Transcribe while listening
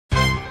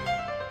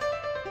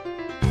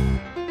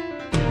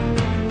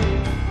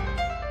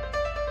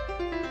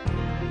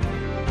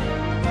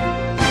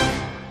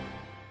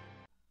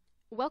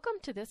Welcome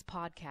to this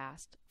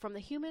podcast from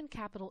the Human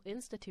Capital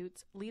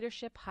Institute's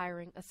Leadership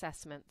Hiring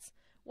Assessments,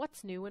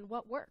 What's New and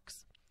What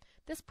Works.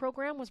 This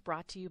program was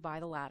brought to you by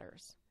the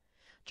Ladders.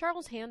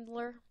 Charles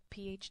Handler,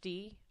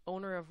 Ph.D.,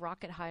 owner of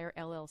Rocket Hire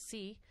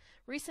LLC,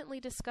 recently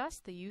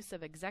discussed the use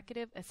of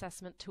executive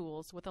assessment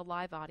tools with a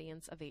live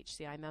audience of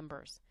HCI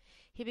members.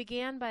 He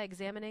began by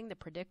examining the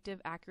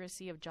predictive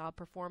accuracy of job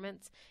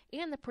performance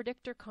and the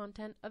predictor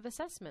content of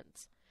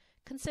assessments.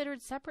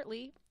 Considered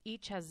separately,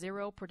 each has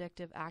zero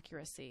predictive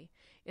accuracy.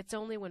 It's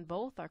only when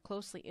both are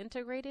closely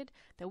integrated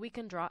that we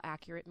can draw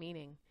accurate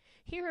meaning.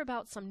 Hear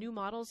about some new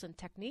models and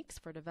techniques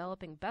for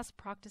developing best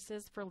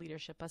practices for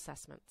leadership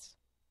assessments.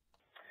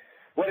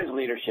 What is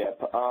leadership?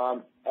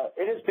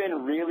 It has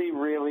been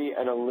really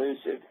an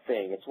elusive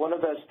thing. It's one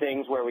of those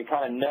things where we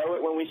kind of know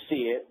it when we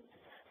see it,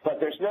 but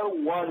there's no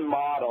one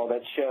model that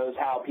shows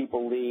how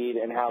people lead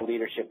and how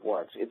leadership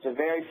works. It's a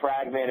very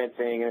fragmented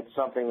thing, and it's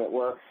something that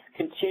we're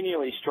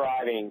continually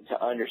striving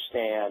to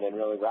understand and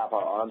really wrap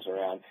our arms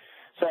around.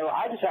 So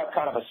I just have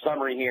kind of a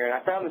summary here, and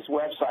I found this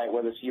website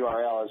where this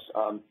URL is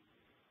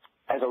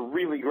has a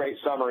really great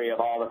summary of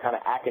all the kind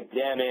of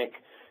academic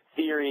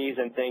theories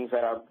and things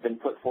that have been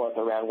put forth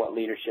around what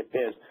leadership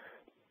is.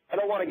 I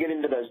don't want to get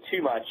into those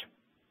too much,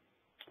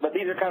 but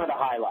these are kind of the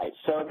highlights.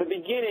 So at the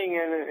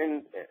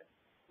beginning,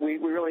 we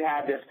really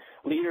have this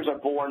leaders are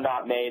born,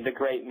 not made, the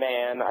great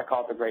man. I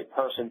call it the great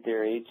person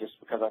theory just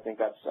because I think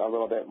that's a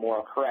little bit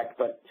more correct.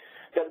 But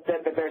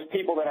that there's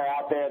people that are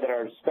out there that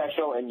are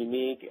special and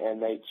unique,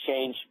 and they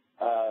change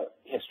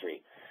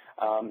history.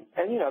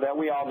 And, you know, that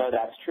we all know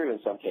that's true in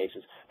some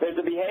cases. There's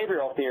a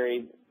behavioral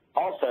theory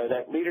also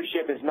that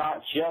leadership is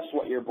not just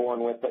what you're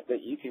born with, but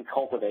that you can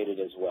cultivate it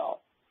as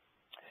well.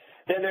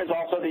 Then there's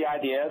also the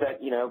idea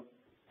that, you know,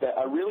 that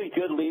a really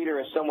good leader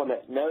is someone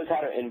that knows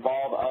how to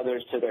involve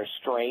others to their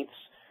strengths,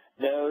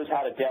 knows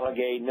how to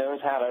delegate, knows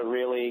how to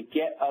really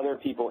get other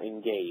people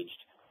engaged.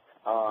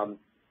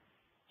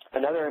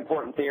 Another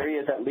important theory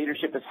is that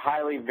leadership is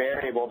highly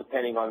variable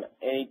depending on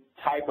any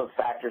type of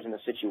factors in the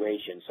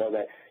situation, so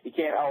that you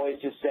can't always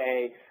just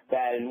say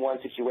that in one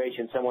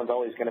situation someone's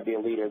always going to be a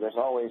leader. There's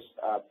always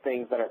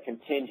things that are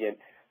contingent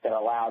that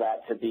allow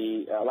that to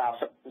be, allow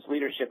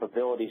leadership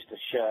abilities to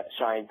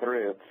shine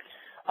through.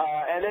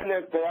 And then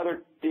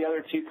the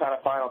other two kind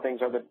of final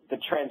things are the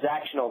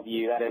transactional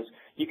view. That is,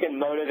 you can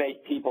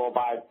motivate people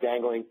by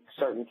dangling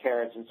certain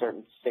carrots and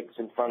certain sticks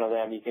in front of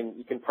them. You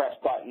can press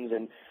buttons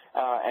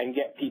and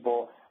get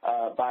people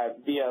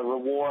via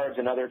rewards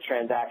and other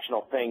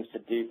transactional things to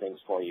do things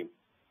for you.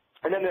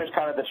 And then there's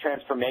kind of the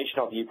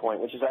transformational viewpoint,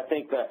 which is, I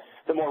think,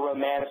 the more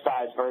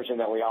romanticized version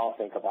that we all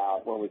think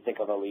about when we think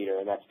of a leader,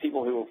 and that's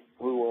people who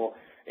will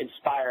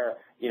inspire,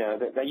 you know,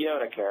 the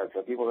Yoda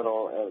character, people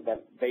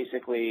that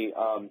basically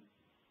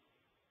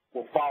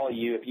will follow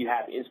you if you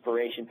have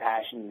inspiration,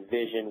 passion,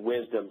 vision,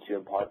 wisdom to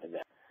impart to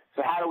them.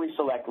 So how do we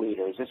select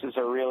leaders? This is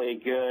a really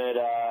good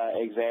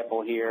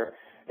example here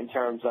in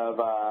terms of,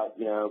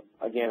 you know,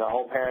 again, the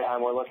whole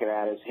paradigm we're looking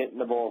at is hitting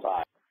the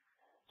bullseye.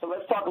 So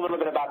let's talk a little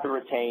bit about the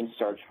retained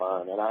search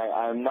firm. And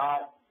I'm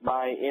not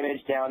my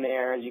image down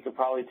there. As you can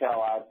probably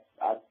tell,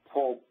 I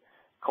pull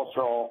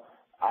cultural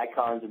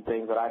icons and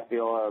things that I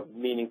feel are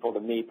meaningful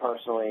to me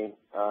personally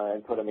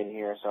and put them in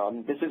here.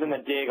 So this isn't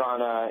a dig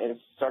on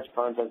search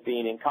firms as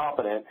being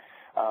incompetent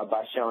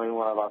by showing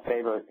one of our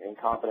favorite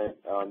incompetent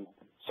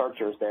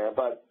searchers there.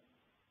 But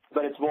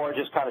it's more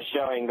just kind of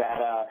showing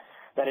that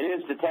it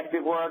is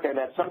detective work and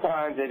that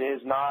sometimes it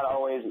is not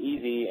always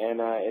easy, and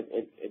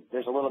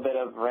there's a little bit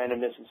of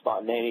randomness and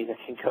spontaneity that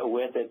can go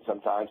with it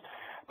sometimes.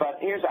 But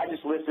I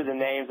just listed the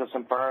names of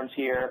some firms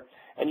here,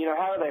 and, you know,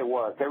 how do they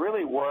work? They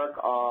really work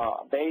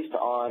based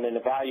on an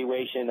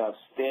evaluation of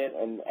fit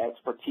and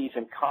expertise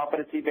and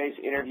competency-based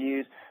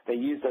interviews. They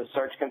use those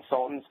search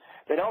consultants.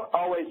 They don't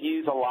always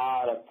use a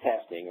lot of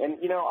testing. And,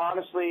 you know,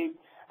 honestly,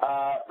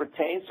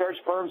 retained search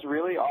firms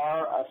really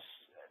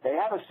they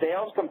have a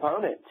sales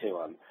component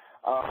to them.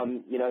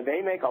 You know,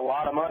 they make a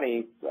lot of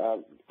money,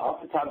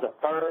 oftentimes a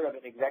third of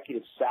an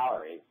executive's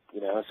salary,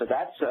 you know, so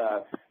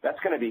that's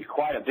going to be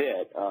quite a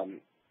bit.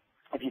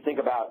 If you think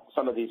about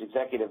some of these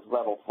executive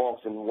level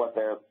folks and what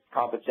their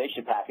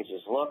compensation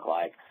packages look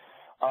like.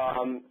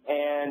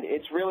 And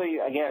it's really,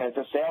 again, it's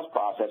a sales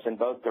process in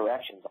both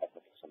directions, I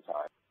think,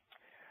 sometimes.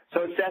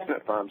 So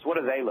assessment firms, what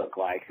do they look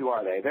like? Who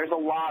are they? There's a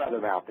lot of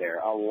them out there,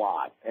 a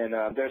lot. And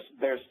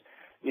there's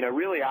you know,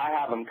 really I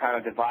have them kind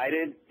of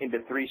divided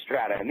into three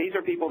strata. And these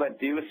are people that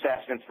do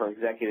assessments for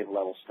executive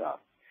level stuff.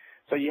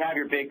 So you have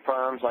your big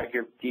firms like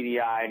your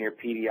TDI and your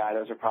PDI.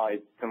 Those are probably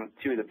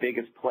two of the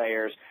biggest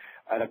players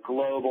at a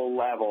global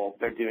level.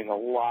 They're doing a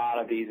lot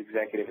of these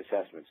executive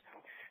assessments.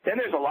 Then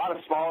there's a lot of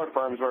smaller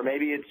firms where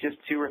maybe it's just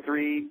 2 or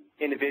 3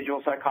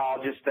 individual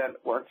psychologists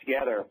that work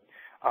together.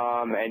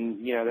 And,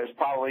 you know, there's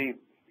probably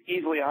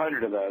easily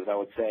 100 of those, I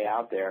would say,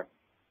 out there.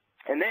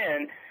 And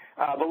then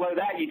below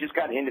that, you just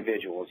got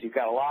individuals. You've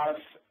got a lot of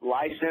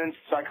licensed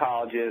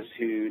psychologists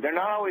who, they're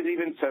not always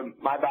even, so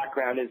my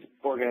background is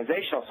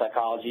organizational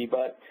psychology,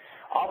 but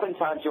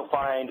oftentimes you'll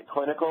find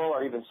clinical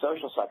or even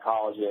social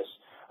psychologists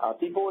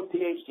people with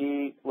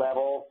PhD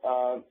level,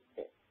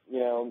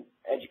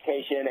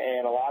 education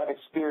and a lot of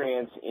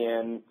experience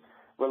in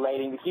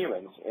relating to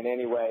humans in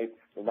any way,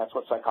 and that's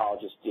what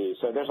psychologists do.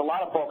 So there's a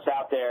lot of folks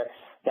out there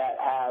that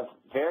have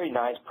very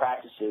nice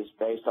practices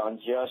based on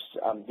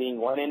just being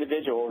one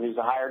individual who's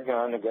a hired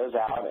gun that goes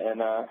out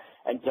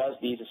and does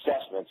these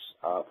assessments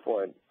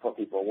for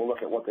people. We'll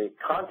look at what the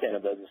content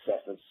of those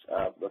assessments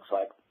looks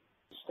like.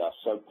 Stuff.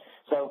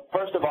 So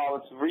first of all,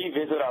 let's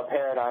revisit our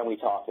paradigm we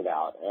talked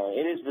about.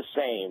 It is the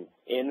same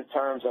in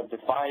terms of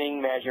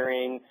defining,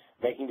 measuring,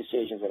 making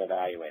decisions, and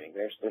evaluating.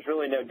 There's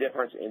really no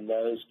difference in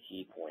those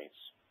key points.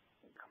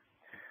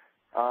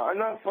 And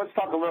let's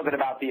talk a little bit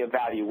about the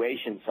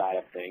evaluation side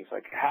of things,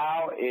 like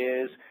how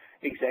is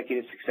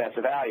executive success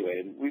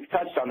evaluated? We've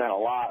touched on that a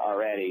lot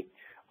already,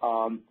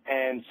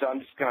 and so I'm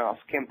just going to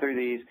skim through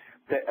these.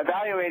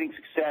 Evaluating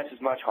success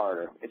is much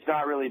harder. It's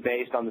not really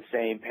based on the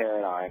same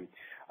paradigm.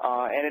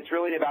 And it's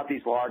really about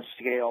these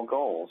large-scale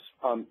goals.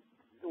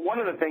 One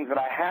of the things that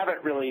I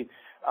haven't really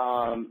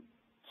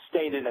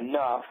stated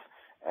enough,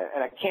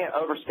 and I can't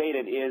overstate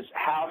it, is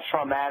how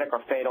traumatic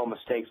or fatal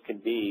mistakes can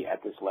be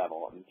at this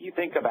level. If you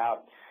think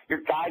about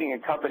you're guiding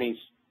a company's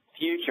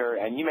future,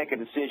 and you make a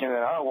decision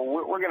that, oh,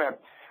 well, we're going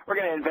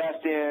to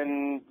invest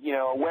in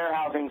a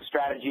warehousing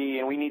strategy,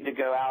 and we need to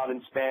go out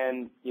and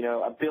spend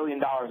 $1 billion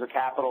of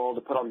capital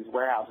to put all these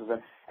warehouses in,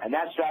 and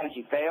that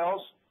strategy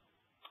fails.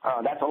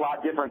 That's a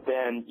lot different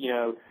than,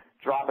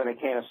 dropping a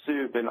can of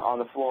soup on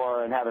the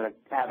floor and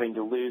having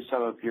to lose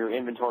some of your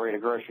inventory at a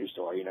grocery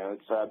store.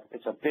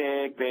 It's a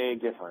big,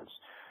 big difference.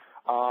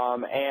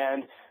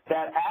 And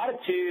that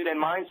attitude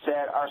and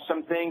mindset are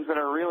some things that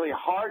are really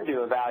hard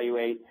to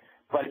evaluate,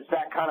 but it's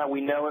that kind of,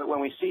 we know it when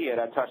we see it.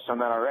 I touched on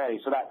that already.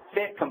 So that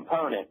fit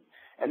component,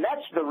 and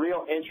that's the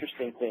real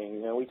interesting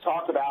thing. We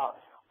talked about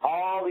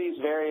all these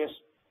various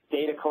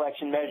data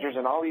collection measures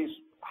and all these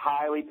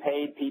highly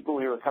paid people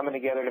who are coming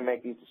together to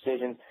make these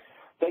decisions.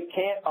 They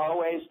can't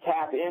always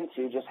tap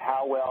into just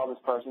how well this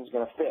person's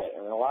going to fit.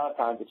 And a lot of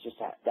times it's just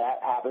that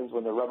happens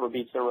when the rubber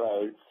beats the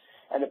road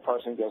and the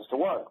person goes to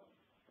work.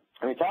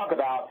 And we talk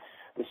about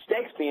the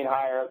stakes being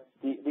higher.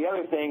 The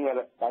other thing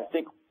that I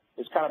think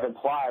is kind of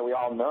implied, we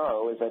all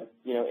know, is that,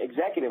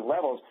 executive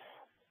levels,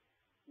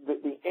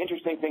 the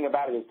interesting thing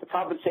about it is the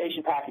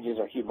compensation packages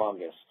are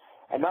humongous.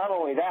 And not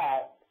only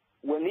that,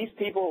 when these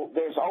people,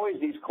 there's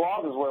always these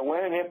clauses where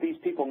when and if these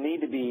people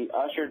need to be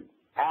ushered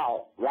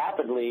out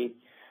rapidly,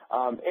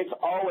 it's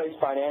always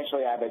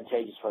financially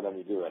advantageous for them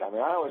to do it. I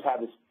mean, I always have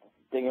this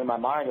thing in my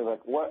mind of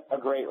like, what a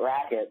great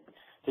racket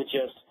to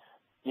just,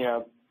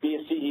 be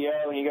a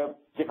CEO and you go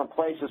different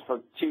places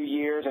for 2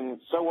 years, and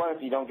so what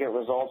if you don't get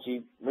results?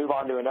 You move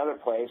on to another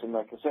place, and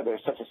like I said,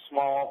 there's such a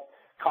small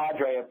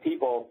cadre of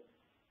people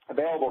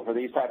available for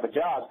these type of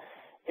jobs.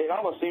 It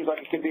almost seems like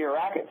it could be a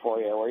racket for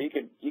you, where you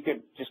could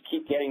just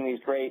keep getting these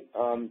great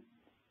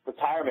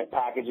retirement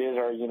packages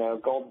or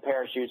golden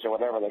parachutes or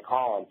whatever they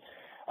call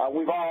them.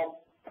 We've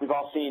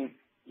all seen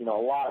a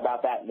lot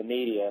about that in the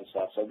media and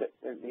stuff. So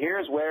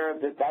here's where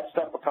that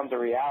stuff becomes a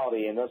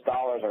reality, and those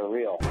dollars are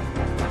real.